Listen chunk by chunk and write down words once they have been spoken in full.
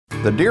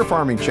The Deer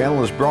Farming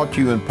Channel is brought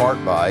to you in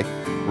part by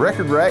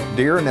Record Rack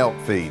Deer and Elk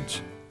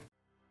Feeds.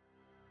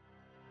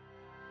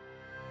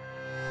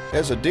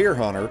 As a deer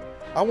hunter,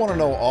 I want to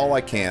know all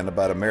I can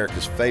about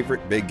America's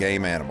favorite big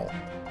game animal.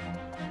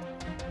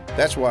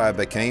 That's why I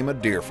became a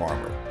deer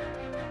farmer.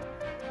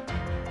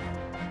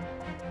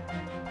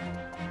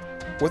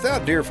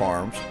 Without deer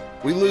farms,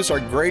 we lose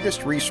our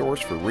greatest resource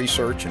for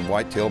research and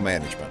whitetail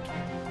management.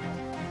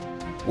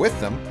 With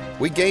them,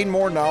 we gain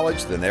more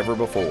knowledge than ever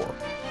before.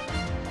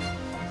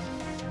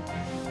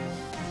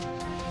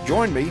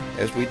 Join me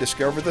as we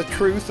discover the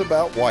truth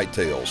about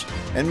whitetails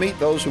and meet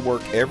those who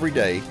work every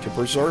day to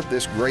preserve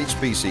this great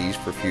species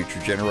for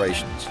future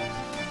generations.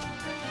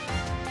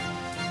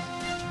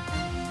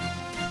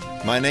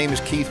 My name is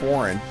Keith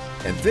Warren,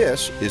 and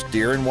this is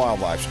Deer and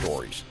Wildlife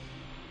Stories.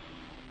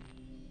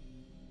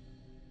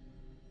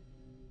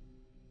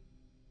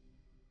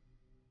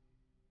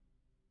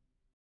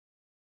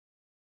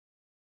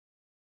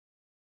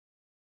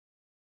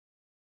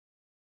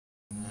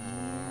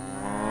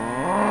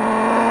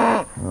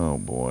 Oh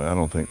boy, I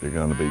don't think they're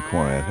going to be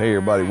quiet. Hey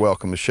everybody,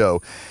 welcome to the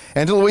show.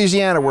 And to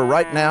Louisiana, where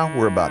right now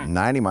we're about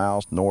 90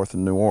 miles north of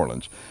New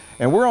Orleans.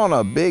 And we're on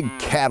a big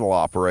cattle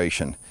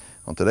operation.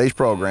 On today's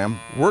program,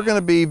 we're going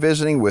to be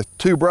visiting with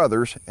two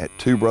brothers at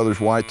Two Brothers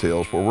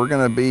Whitetails, where we're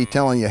going to be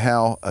telling you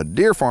how a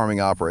deer farming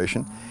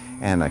operation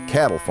and a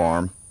cattle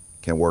farm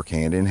can work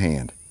hand in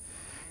hand.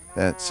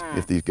 That's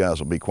if these guys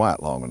will be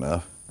quiet long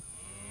enough.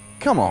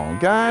 Come on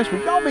guys,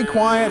 would y'all be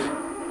quiet?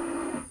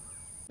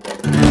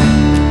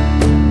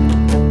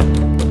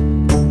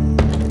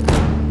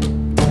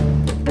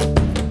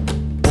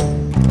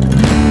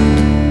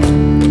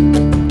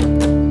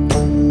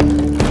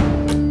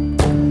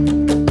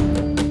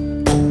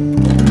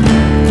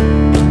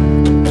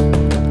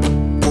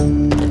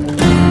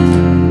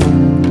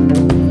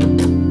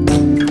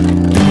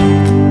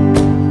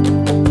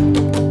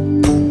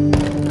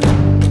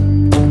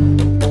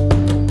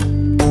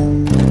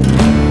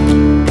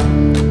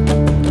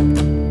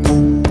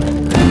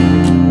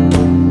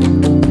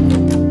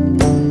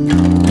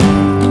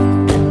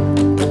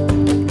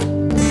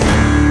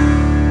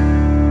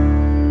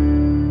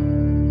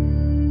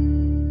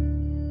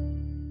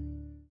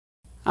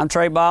 I'm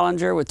Trey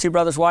Bollinger with Two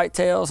Brothers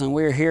Whitetails, and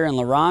we're here in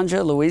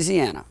Laranja,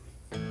 Louisiana.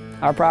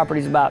 Our property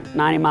is about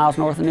 90 miles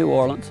north of New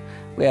Orleans.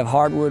 We have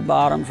hardwood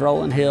bottoms,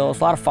 rolling hills,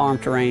 a lot of farm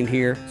terrain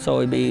here,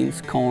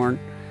 soybeans, corn,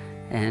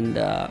 and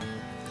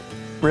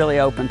really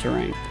open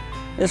terrain.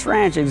 This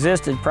ranch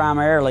existed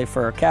primarily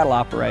for a cattle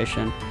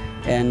operation,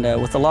 and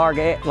with the large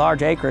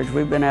acreage,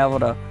 we've been able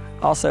to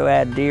also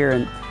add deer,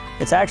 and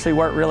it's actually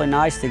worked really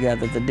nice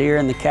together. The deer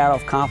and the cattle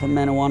have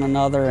complemented one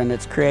another, and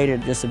it's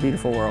created just a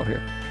beautiful world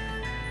here.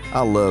 I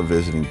love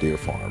visiting deer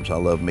farms. I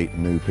love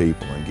meeting new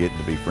people and getting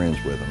to be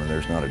friends with them. And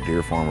there's not a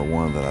deer farmer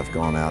one that I've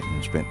gone out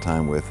and spent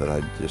time with that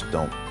I just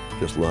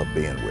love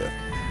being with.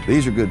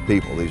 These are good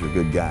people. These are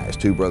good guys.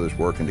 Two brothers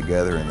working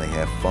together, and they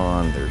have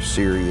fun. They're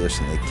serious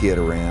and they kid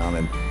around.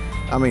 And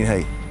I mean,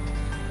 hey,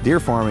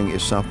 deer farming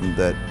is something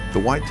that the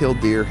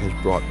white-tailed deer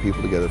has brought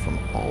people together from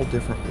all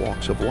different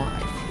walks of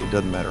life. It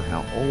doesn't matter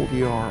how old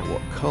you are,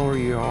 what color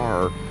you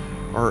are,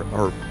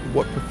 or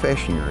what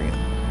profession you're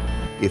in.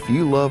 If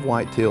you love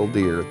white-tailed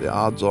deer, the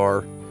odds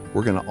are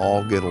we're going to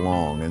all get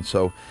along. And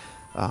so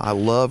I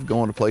love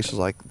going to places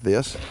like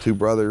this, Two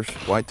Brothers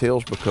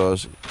Whitetails,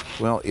 because,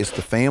 well, it's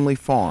the family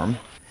farm.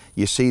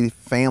 You see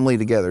family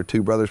together,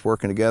 two brothers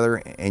working together,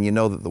 and you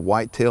know that the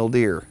white-tailed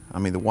deer,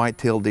 the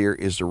white-tailed deer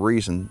is the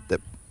reason that,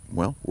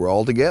 well, we're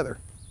all together.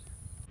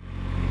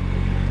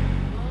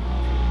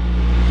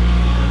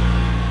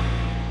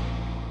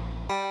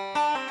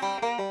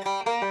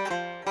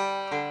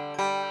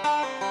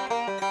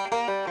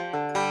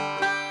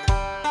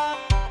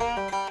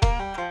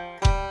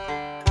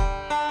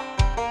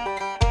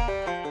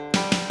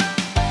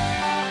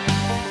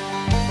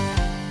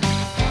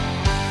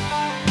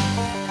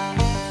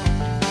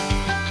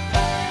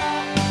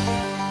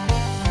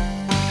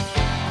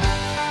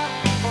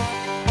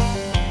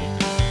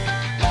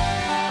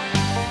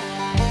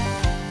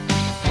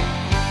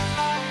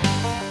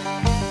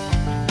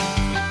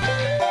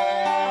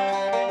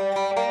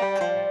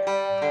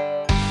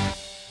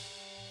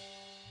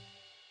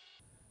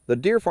 The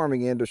deer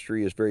farming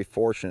industry is very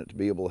fortunate to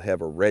be able to have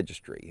a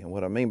registry, and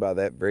what I mean by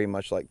that, very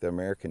much like the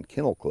American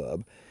Kennel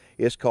Club,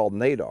 is called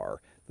NADAR,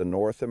 the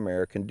North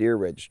American Deer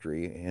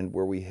Registry, and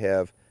where we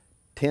have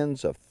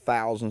tens of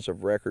thousands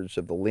of records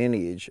of the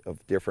lineage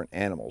of different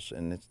animals,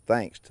 and it's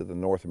thanks to the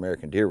North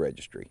American Deer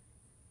Registry.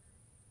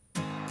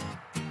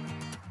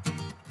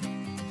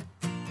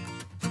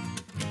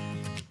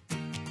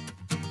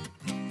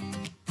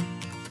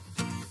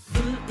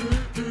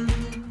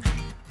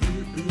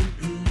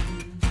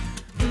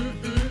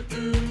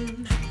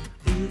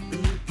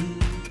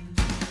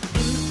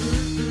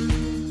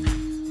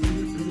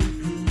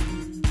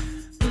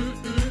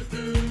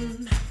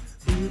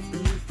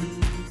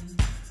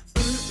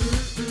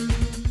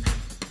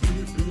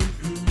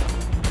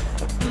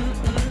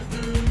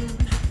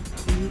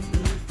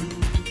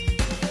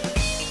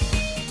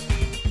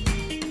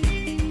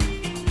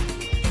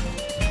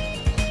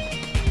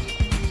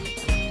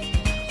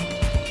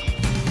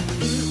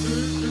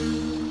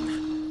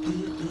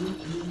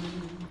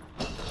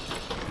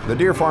 The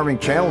Deer Farming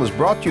Channel is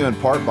brought to you in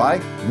part by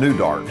New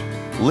Dart,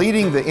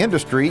 leading the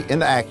industry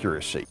in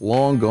accuracy.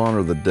 Long gone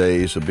are the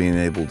days of being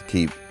able to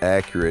keep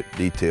accurate,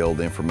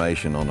 detailed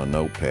information on a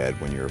notepad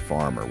when you're a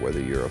farmer, whether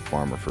you're a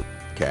farmer for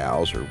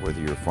cows or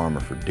whether you're a farmer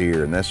for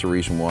deer. And that's the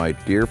reason why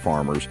deer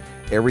farmers,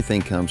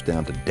 everything comes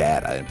down to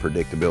data and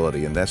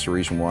predictability. And that's the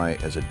reason why,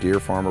 as a deer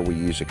farmer, we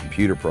use a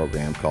computer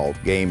program called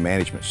Game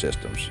Management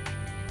Systems.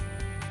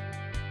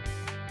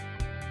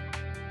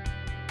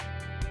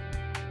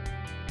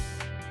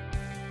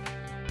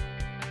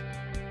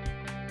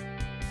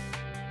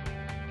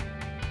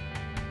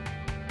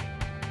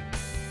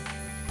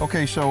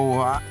 Okay, so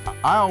I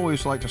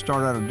always like to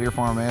start out a deer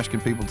farm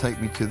asking people to take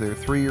me to their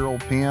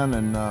 3-year-old pen,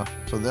 and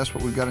so that's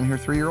what we've got in here,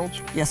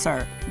 3-year-olds? Yes,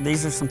 sir.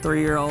 These are some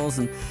 3-year-olds,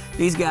 and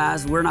these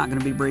guys, we're not going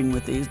to be breeding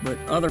with these, but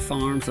other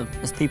farms,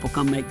 as people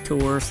come make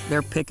tours,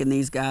 they're picking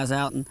these guys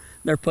out and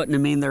they're putting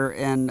them in there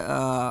and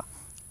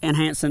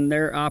enhancing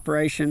their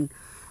operation,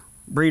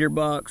 breeder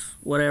bucks,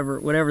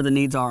 whatever the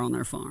needs are on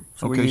their farm.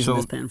 So we're using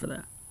this pen for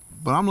that.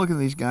 But I'm looking at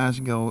these guys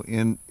and go,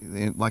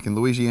 like in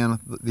Louisiana,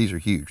 these are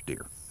huge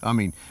deer. I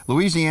mean,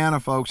 Louisiana,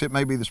 folks, it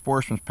may be the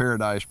sportsman's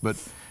paradise,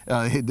 but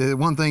the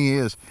one thing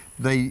is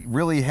they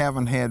really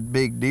haven't had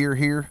big deer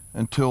here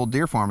until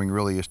deer farming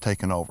really is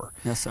taken over.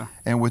 Yes, sir.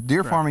 And with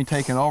deer farming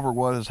taking over,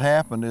 what has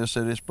happened is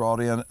that it's brought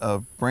in a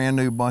brand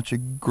new bunch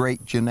of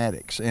great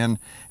genetics. And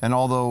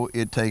although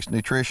it takes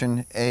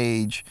nutrition,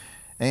 age,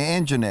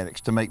 and genetics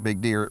to make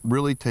big deer, it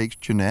really takes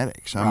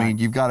genetics. I mean,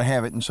 you've got to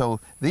have it. And so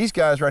these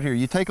guys right here,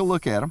 you take a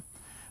look at them.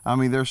 I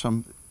mean,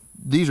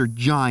 these are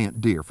giant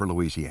deer for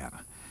Louisiana.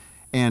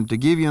 And to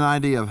give you an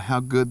idea of how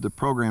good the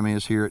program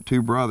is here at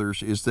Two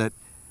Brothers is that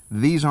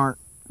these aren't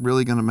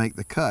really going to make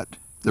the cut,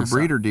 the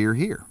breeder deer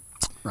here.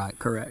 Right,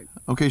 correct.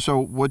 Okay, so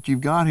what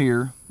you've got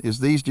here is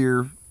these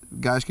deer,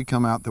 guys could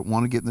come out that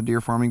want to get in the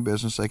deer farming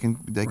business. They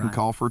can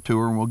call for a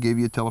tour, and we'll give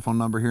you a telephone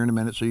number here in a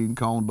minute so you can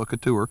call and book a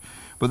tour.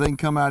 But they can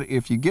come out,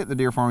 if you get in the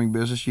deer farming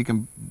business, you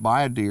can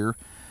buy a deer,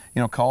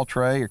 you know, call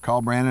Trey or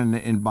call Brandon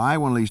and buy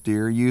one of these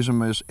deer, use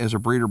them as a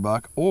breeder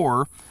buck,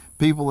 or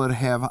people that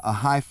have a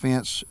high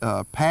fence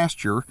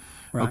pasture,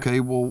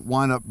 okay, will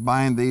wind up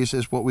buying these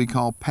as what we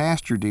call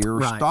pasture deer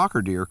or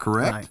stalker deer,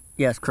 correct? Right.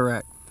 Yes,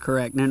 correct.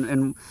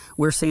 And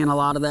we're seeing a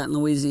lot of that in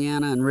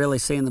Louisiana, and really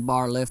seeing the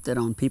bar lifted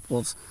on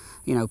people's,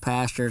 you know,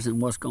 pastures and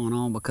what's going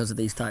on because of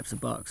these types of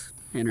bucks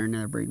entering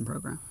their breeding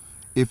program.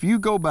 If you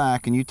go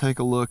back and you take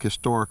a look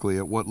historically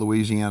at what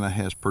Louisiana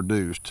has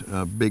produced,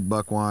 big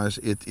buck-wise,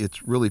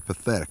 it's really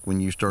pathetic when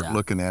you start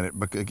looking at it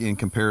in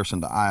comparison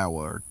to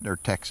Iowa or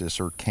Texas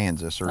or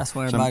Kansas. That's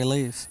where everybody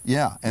leaves.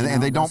 Yeah,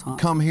 and they don't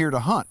come here to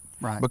hunt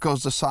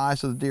because the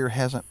size of the deer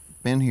hasn't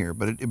been here,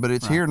 but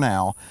it's here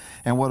now.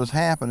 And what has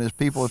happened is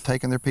people have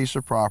taken their piece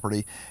of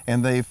property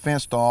and they've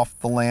fenced off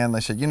the land. They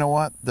said, you know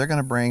what, they're going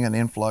to bring an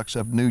influx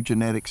of new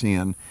genetics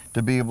in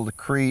to be able to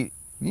create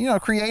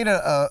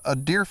a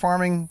deer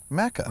farming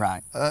mecca.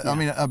 Right. I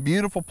mean, a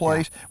beautiful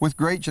place with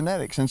great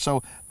genetics. And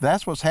so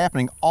that's what's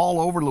happening all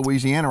over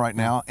Louisiana right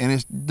now. And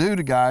it's due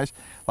to guys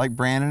like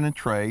Brandon and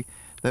Trey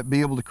that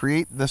be able to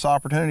create this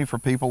opportunity for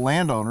people,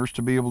 landowners,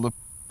 to be able to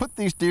put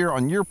these deer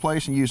on your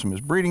place and use them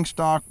as breeding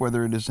stock,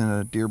 whether it is in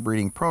a deer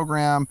breeding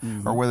program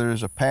or whether it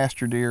is a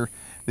pasture deer.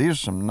 These are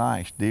some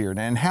nice deer.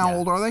 And how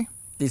old are they?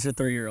 These are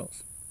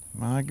 3-year-olds.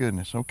 My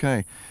goodness,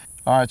 okay.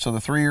 All right, so the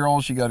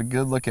 3-year-olds, you got a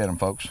good look at them,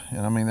 folks.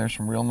 And I mean, there's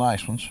some real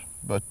nice ones.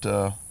 But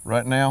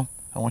right now,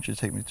 I want you to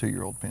take me to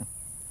 2-year-old pen.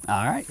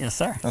 All right, yes,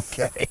 sir.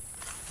 Okay.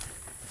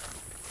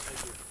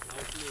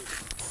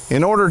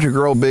 In order to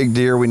grow big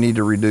deer, we need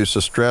to reduce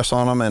the stress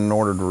on them, and in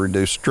order to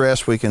reduce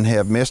stress, we can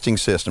have misting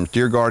systems.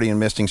 Deer Guardian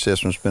misting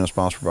system has been a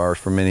sponsor of ours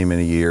for many,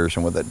 many years,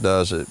 and what that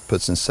does, it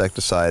puts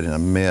insecticide in a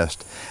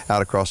mist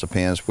out across the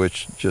pens,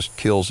 which just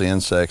kills the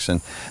insects. And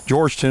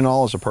George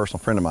Tunall is a personal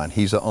friend of mine.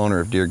 He's the owner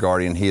of Deer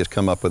Guardian. He has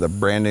come up with a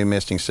brand new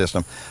misting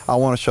system. I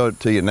want to show it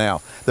to you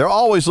now. They're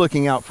always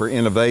looking out for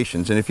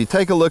innovations, and if you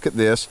take a look at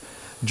this,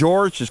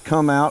 George has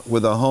come out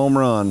with a home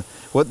run.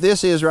 What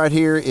this is right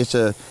here, it's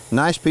a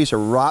nice piece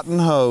of rotten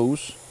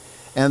hose,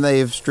 and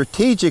they've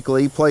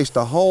strategically placed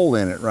a hole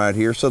in it right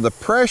here, so the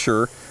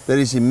pressure that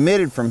is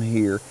emitted from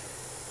here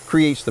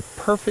creates the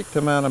perfect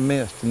amount of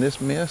mist. And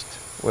this mist,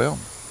 well,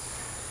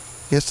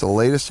 it's the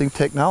latest in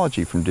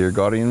technology from Deer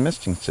Guardian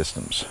Misting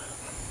Systems.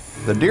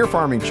 The Deer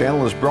Farming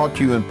Channel is brought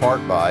to you in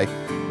part by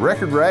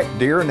Record Rack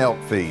Deer and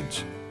Elk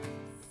Feeds.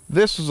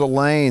 This is a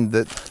lane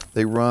that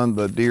they run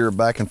the deer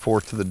back and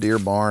forth to the deer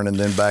barn and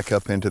then back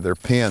up into their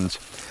pens.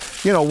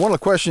 You know, one of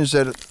the questions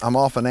that I'm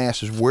often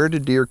asked is, where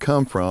did deer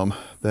come from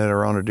that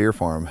are on a deer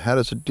farm? How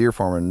does a deer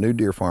farmer, a new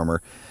deer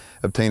farmer,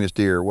 obtain his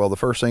deer? Well, the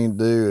first thing to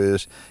do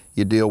is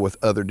you deal with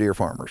other deer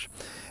farmers.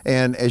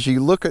 And as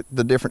you look at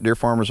the different deer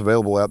farmers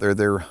available out there,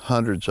 there are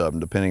hundreds of them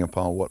depending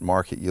upon what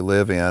market you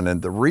live in.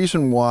 And the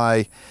reason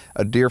why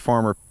a deer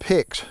farmer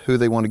picks who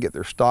they want to get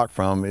their stock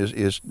from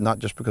is not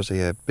just because they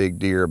have big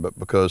deer, but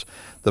because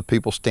the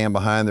people stand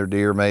behind their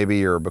deer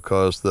maybe, or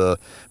because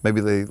maybe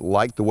they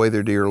like the way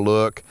their deer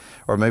look,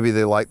 or maybe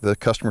they like the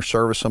customer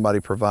service somebody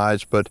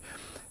provides. But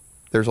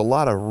There's a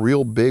lot of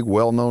real big,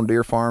 well-known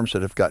deer farms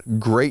that have got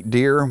great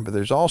deer, but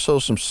there's also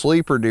some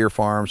sleeper deer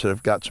farms that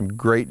have got some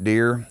great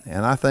deer.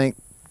 And I think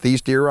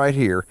these deer right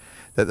here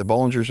that the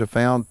Bollingers have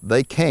found,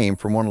 they came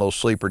from one of those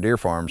sleeper deer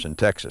farms in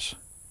Texas.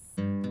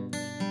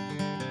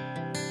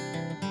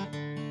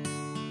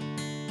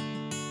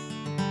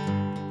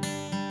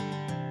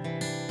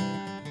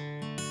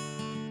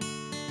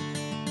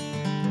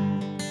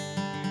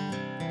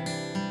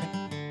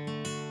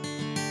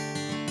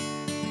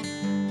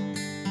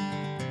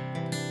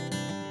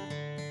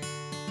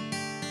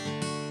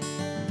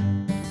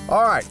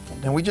 All right,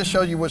 and we just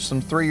showed you what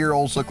some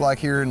 3-year-olds look like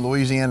here in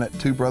Louisiana at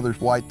Two Brothers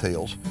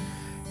Whitetails.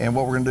 And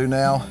what we're gonna do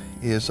now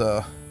is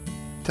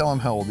tell them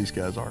how old these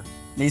guys are.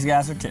 These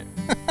guys are 2.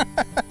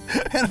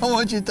 And I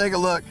want you to take a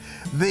look.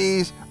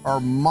 These are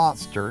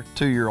monster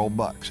 2-year-old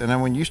bucks. And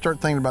then when you start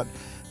thinking about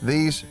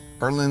these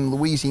are in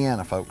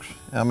Louisiana, folks.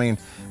 I mean,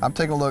 I'm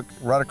taking a look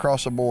right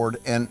across the board,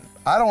 and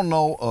I don't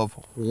know of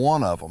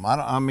one of them.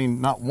 I mean,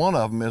 not one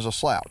of them is a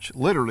slouch.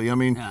 Literally, I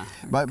mean, yeah,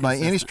 by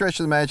any stretch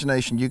of the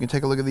imagination, you can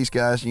take a look at these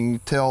guys and you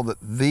can tell that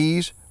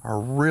these are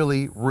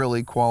really,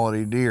 really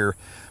quality deer.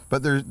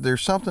 But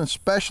there's something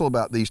special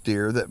about these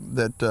deer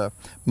that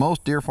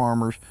most deer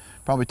farmers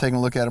probably taking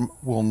a look at them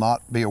will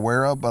not be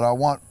aware of. But I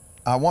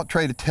want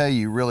Trey to tell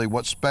you really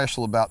what's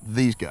special about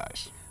these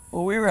guys.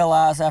 Well, we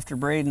realized after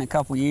breeding a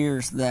couple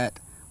years that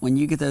when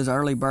you get those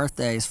early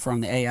birthdays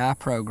from the AI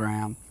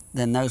program,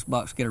 then those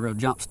bucks get a real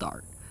jump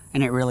start,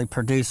 and it really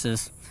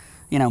produces,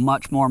 you know,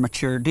 much more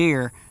mature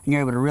deer, and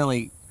you're able to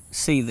really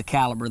see the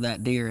caliber of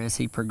that deer as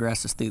he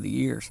progresses through the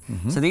years.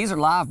 So these are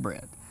live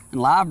bred,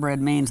 and live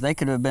bred means they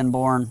could have been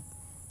born,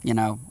 you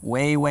know,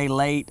 way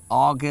late,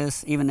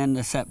 August, even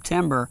into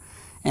September,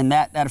 and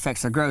that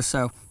affects their growth.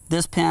 So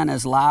this pen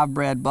is live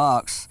bred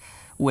bucks,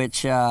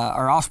 which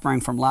are offspring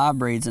from live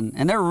breeds,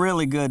 and they're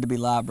really good to be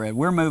live bred.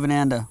 We're moving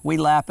into, we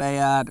lap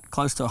AI'd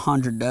close to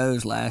 100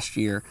 does last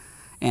year,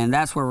 and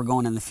that's where we're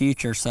going in the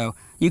future. So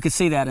you could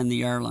see that in the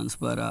yearlings,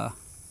 but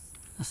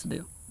that's the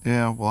deal.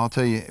 Yeah, well, I'll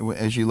tell you,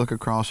 as you look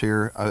across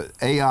here,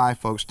 AI,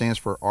 folks, stands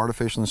for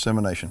artificial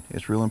insemination.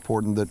 It's real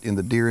important that in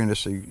the deer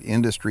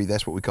industry,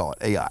 that's what we call it,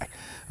 AI.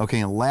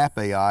 Okay, and lap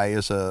AI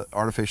is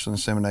artificial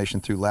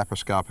insemination through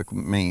laparoscopic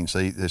means.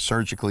 They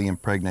surgically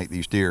impregnate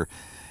these deer,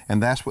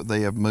 and that's what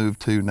they have moved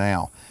to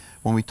now.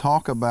 When we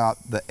talk about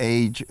the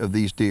age of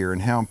these deer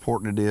and how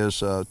important it is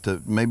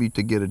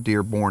to get a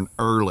deer born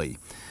early,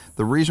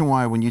 the reason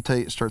why when you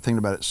start thinking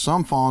about it,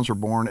 some fawns are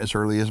born as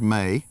early as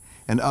May,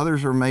 and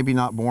others are maybe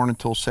not born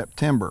until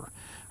September.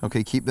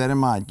 Okay, keep that in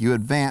mind. You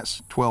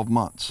advance 12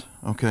 months.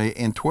 Okay,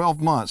 in 12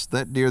 months,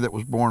 that deer that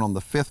was born on the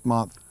 5th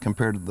month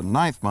compared to the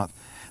 9th month,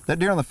 that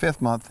deer on the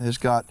 5th month has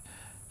got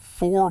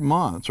 4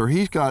 months, or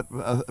he's got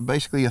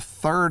basically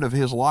 1/3 of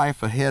his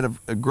life ahead of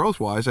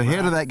growth-wise,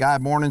 ahead of that guy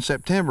born in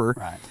September.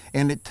 Right.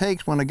 And it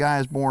takes, when a guy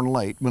is born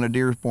late, when a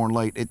deer is born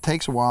late, it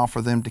takes a while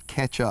for them to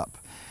catch up.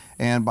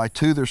 And by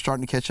 2, they're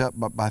starting to catch up,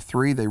 but by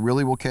 3, they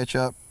really will catch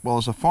up. Well,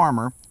 as a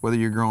farmer, whether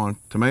you're growing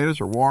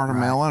tomatoes or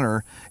watermelon,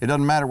 or it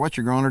doesn't matter what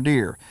you're growing, or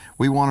deer,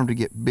 we want them to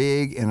get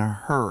big in a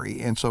hurry.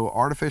 And so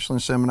artificial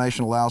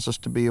insemination allows us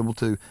to be able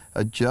to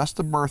adjust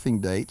the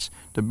birthing dates,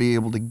 to be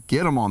able to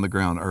get them on the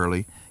ground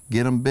early,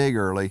 get them big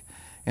early.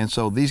 And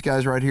so these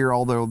guys right here,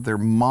 although they're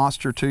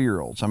monster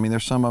 2-year-olds, I mean,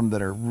 there's some of them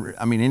that are,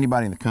 I mean,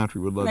 anybody in the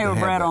country would love to have that.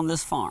 They were bred on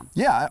this farm.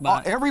 Yeah,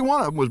 every one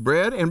of them was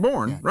bred and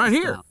born right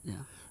here. Yeah.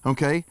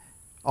 Okay.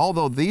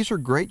 Although these are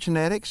great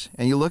genetics,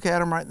 and you look at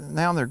them right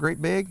now and they're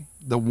great big,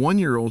 the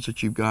 1-year-olds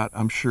that you've got,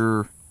 I'm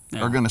sure,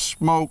 are going to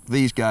smoke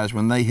these guys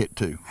when they hit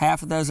 2.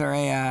 Half of those are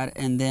AI'd,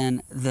 and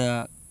then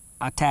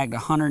I tagged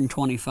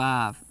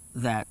 125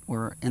 that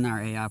were in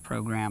our AI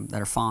program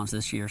that are fawns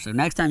this year. So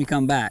next time you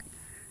come back,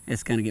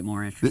 it's going to get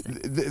more interesting.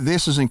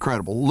 This is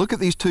incredible. Look at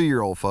these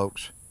 2-year-old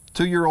folks.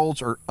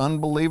 2-year-olds are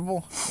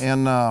unbelievable,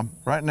 and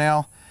right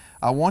now,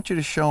 I want you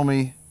to show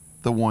me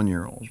the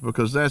 1-year-olds,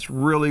 because that's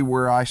really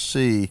where I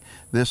see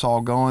this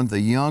all going. The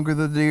younger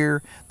the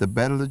deer, the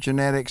better the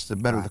genetics, the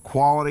better the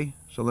quality.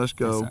 So let's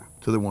go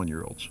to the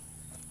 1-year-olds.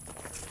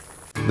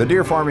 The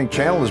Deer Farming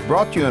Channel is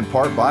brought to you in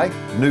part by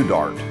New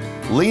Dart,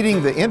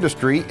 leading the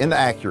industry in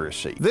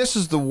accuracy. This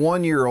is the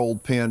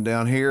 1-year-old pen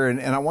down here, and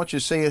I want you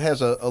to see it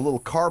has a little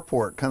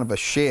carport, kind of a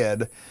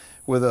shed,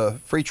 with a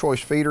free choice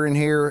feeder in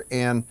here.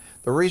 And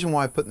the reason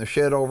why I'm putting the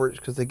shed over it is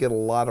because they get a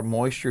lot of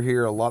moisture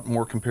here, a lot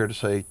more compared to,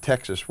 say,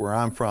 Texas, where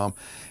I'm from.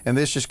 And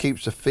this just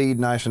keeps the feed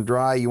nice and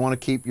dry. You want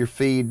to keep your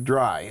feed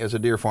dry as a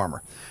deer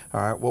farmer.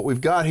 All right, what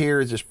we've got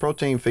here is this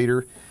protein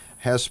feeder,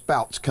 has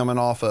spouts coming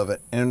off of it.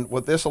 And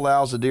what this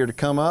allows the deer to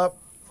come up,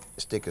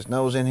 stick his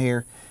nose in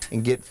here,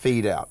 and get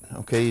feed out.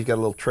 Okay, he's got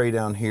a little tray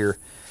down here,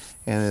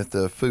 and if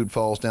the food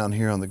falls down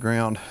here on the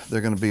ground,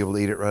 they're going to be able to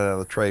eat it right out of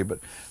the tray.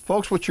 But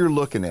folks, what you're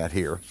looking at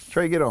here,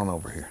 Trey, get on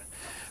over here.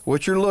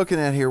 What you're looking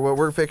at here, what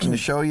we're fixing to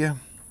show you,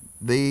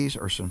 these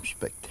are some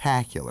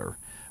spectacular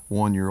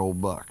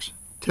 1-year-old bucks.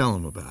 Tell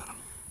them about them.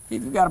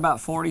 We've got about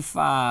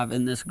 45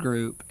 in this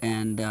group,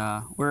 and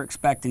we're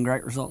expecting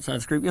great results out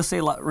of this group. You'll see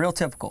a lot, real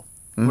typical.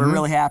 We're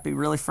really happy,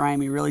 really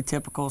framey, really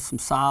typical, some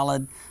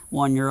solid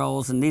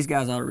 1-year-olds, and these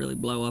guys ought to really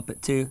blow up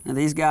at 2. And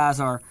these guys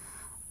are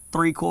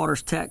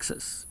 3/4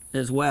 Texas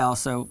as well,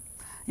 so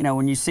you know,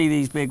 when you see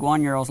these big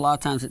 1-year-olds, a lot of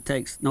times it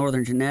takes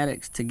Northern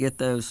Genetics to get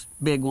those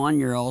big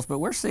 1-year-olds, but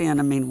we're seeing,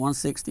 I mean,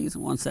 160s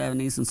and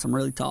 170s and some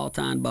really tall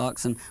tine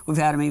bucks, and we've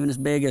had them even as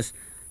big as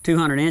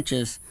 200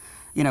 inches,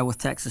 you know, with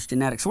Texas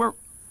Genetics. So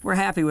we're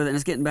happy with it, and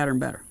it's getting better and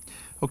better.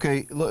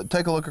 Okay, look,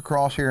 take a look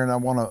across here, and I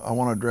want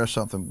to address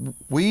something.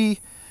 We,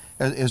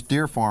 as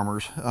deer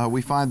farmers,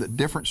 we find that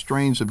different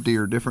strains of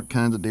deer, different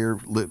kinds of deer,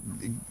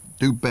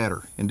 do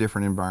better in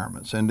different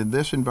environments. And in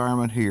this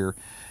environment here,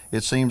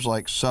 it seems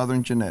like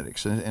Southern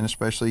Genetics, and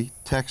especially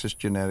Texas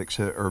Genetics,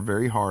 are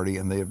very hardy,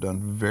 and they have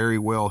done very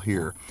well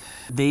here.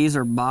 These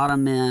are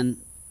bottom-end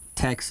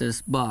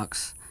Texas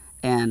bucks,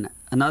 and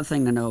another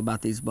thing to know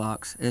about these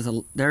bucks is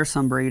there are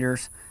some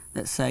breeders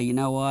that say, you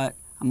know what,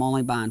 I'm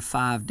only buying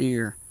 5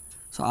 deer,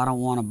 so I don't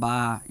want to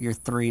buy your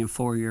 3- and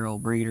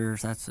 4-year-old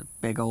breeders. That's a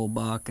big old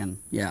buck, and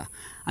yeah,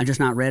 I'm just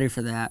not ready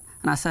for that.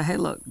 And I say, hey,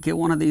 look, get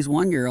one of these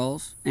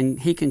 1-year-olds, and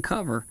he can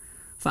cover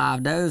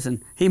 5 does,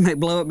 and he may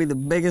blow up, be the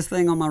biggest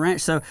thing on my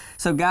ranch. So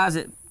guys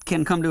that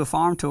can come to a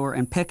farm tour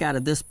and pick out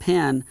of this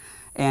pen,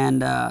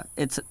 and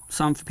it's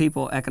some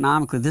people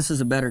economically, this is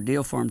a better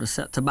deal for them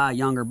to buy a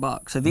younger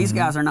buck. So these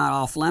guys are not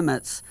off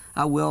limits.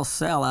 I will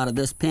sell out of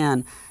this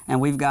pen, and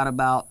we've got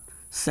about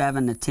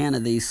 7 to 10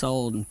 of these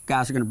sold, and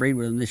guys are going to breed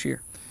with them this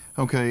year.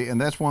 Okay, and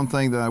that's one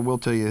thing that I will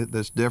tell you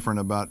that's different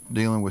about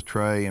dealing with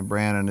Trey and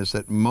Brandon is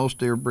that most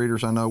deer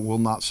breeders I know will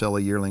not sell a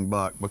yearling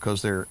buck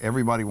because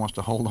everybody wants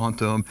to hold on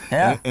to them,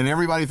 and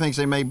everybody thinks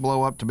they may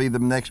blow up to be the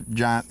next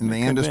giant in the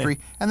industry,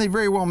 and they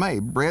very well may,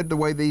 bred the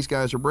way these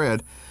guys are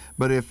bred.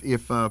 But if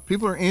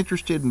people are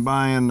interested in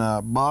buying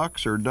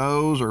bucks or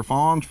does or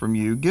fawns from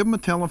you, give them a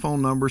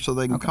telephone number so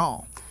they can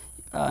call.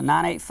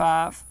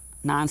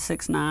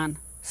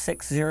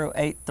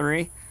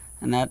 985-969-6083.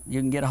 And that you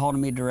can get a hold of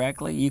me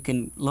directly. You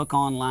can look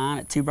online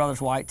at Two Brothers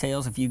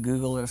Whitetails. If you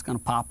Google it, it's going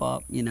to pop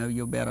up. You know,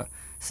 you'll be able to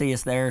see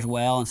us there as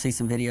well and see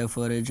some video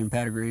footage and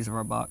pedigrees of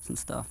our bucks and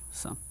stuff.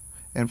 So.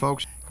 And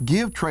folks,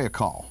 give Trey a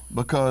call,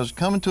 because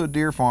coming to a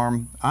deer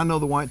farm, I know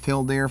the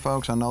whitetail deer,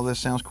 folks. I know this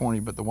sounds corny,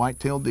 but the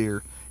whitetail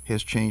deer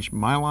has changed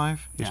my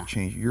life. It's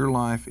changed your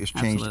life. It's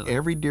changed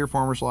every deer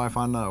farmer's life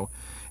I know.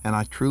 And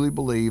I truly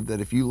believe that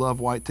if you love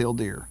whitetail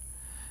deer,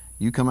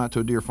 you come out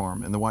to a deer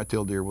farm, and the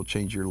whitetail deer will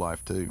change your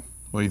life too.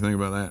 What do you think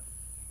about that?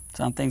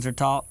 Some things are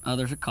taught,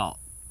 others are caught.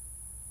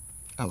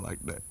 I like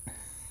that.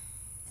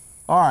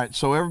 All right,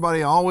 so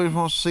everybody always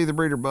wants to see the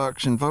breeder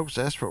bucks, and folks,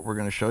 that's what we're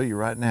going to show you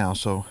right now.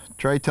 So,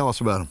 Trey, tell us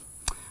about them.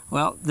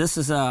 Well, this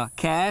is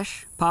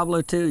Cash,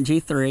 Pablo 2, and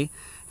G3.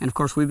 And of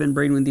course, we've been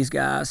breeding with these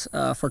guys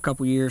for a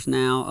couple years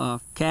now.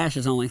 Cash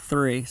is only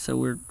 3, so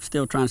we're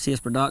still trying to see his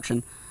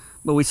production.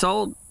 But we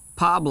sold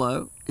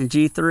Pablo and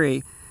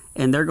G3,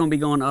 and they're going to be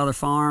going to other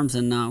farms,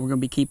 and we're going to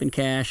be keeping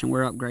Cash, and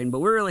we're upgrading. But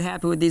we're really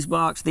happy with these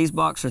bucks. These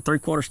bucks are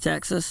 3/4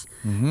 Texas,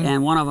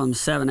 and one of them is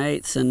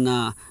 7/8,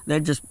 and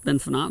they've just been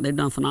phenomenal. They've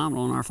done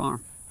phenomenal on our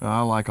farm.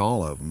 I like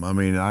all of them. I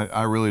mean,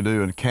 I really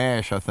do. And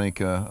Cash, I think,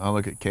 I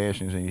look at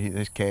Cash and say,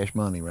 there's cash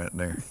money right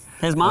there.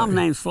 His mom's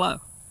name's Flo.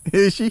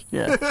 Is she?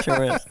 Yeah,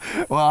 sure is.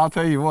 Well, I'll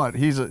tell you what,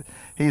 he's a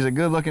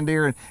good-looking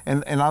deer,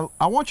 and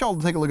I want y'all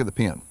to take a look at the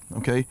pen,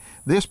 okay?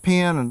 This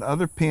pen and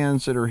other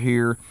pens that are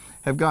here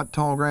have got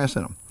tall grass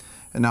in them.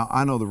 And now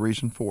I know the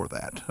reason for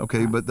that,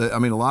 okay? But I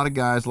mean, a lot of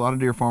guys, a lot of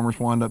deer farmers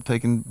wind up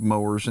taking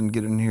mowers and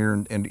get in here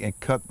and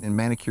cut and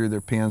manicure their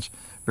pens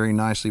very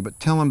nicely. But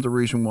tell them the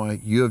reason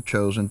why you have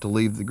chosen to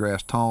leave the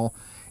grass tall.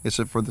 It's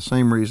for the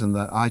same reason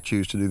that I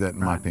choose to do that in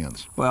my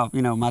pens. Well,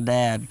 you know, my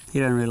dad, he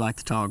doesn't really like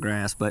the tall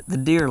grass, but the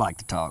deer like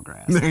the tall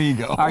grass. There you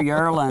go. Our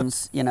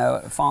yearlings, you know,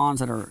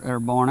 fawns that are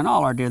born, and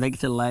all our deer, they get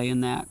to lay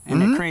in that,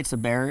 and it creates a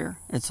barrier.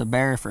 It's a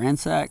barrier for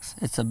insects.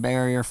 It's a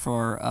barrier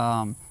for,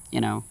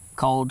 you know,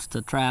 colds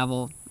to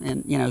travel,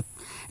 and you know,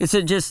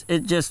 it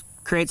just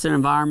creates an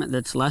environment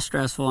that's less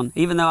stressful. And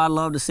even though I'd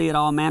love to see it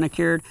all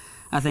manicured,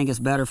 I think it's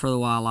better for the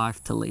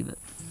wildlife to leave it.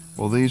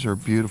 Well, these are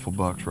beautiful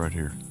bucks right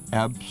here.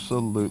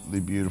 Absolutely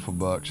beautiful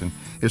bucks. And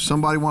if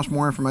somebody wants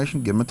more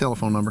information, give them a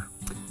telephone number.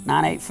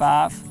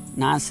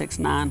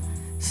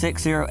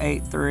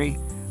 985-969-6083.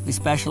 We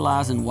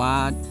specialize in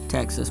wide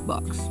Texas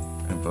bucks.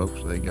 And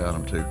folks, they got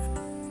them too.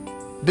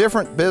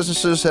 Different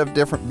businesses have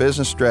different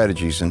business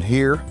strategies, and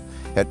here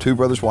at Two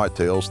Brothers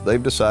Whitetails,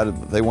 they've decided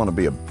that they want to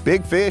be a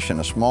big fish in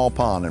a small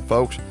pond, and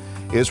folks,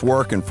 it's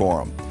working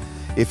for them.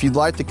 If you'd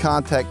like to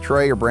contact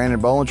Trey or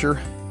Brandon Bollinger,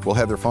 we'll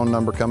have their phone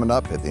number coming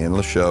up at the end of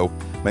the show.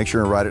 Make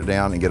sure and write it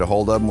down and get a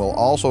hold of them. We'll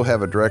also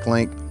have a direct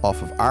link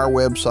off of our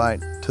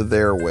website to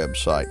their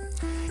website.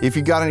 If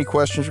you've got any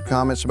questions or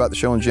comments about the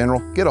show in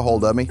general, get a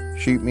hold of me,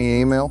 shoot me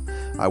an email.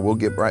 I will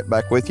get right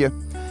back with you.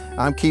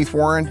 I'm Keith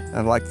Warren, and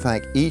I'd like to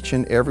thank each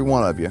and every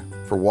one of you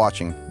for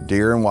watching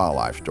Deer and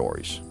Wildlife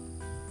Stories.